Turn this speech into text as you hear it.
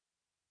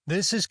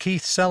This is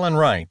Keith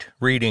Sellen-Wright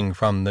reading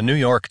from the New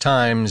York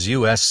Times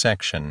U.S.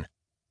 section.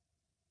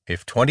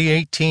 If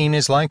 2018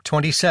 is like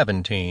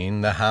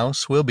 2017, the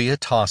House will be a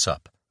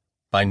toss-up,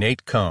 by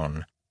Nate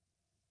Cohn.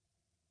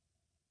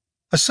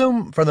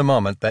 Assume for the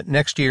moment that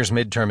next year's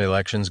midterm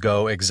elections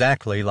go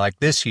exactly like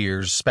this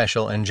year's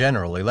special and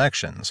general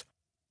elections.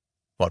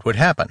 What would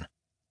happen?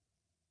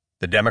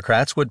 The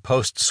Democrats would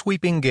post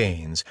sweeping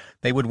gains.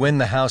 They would win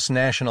the House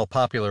national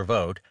popular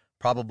vote,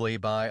 probably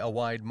by a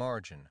wide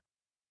margin.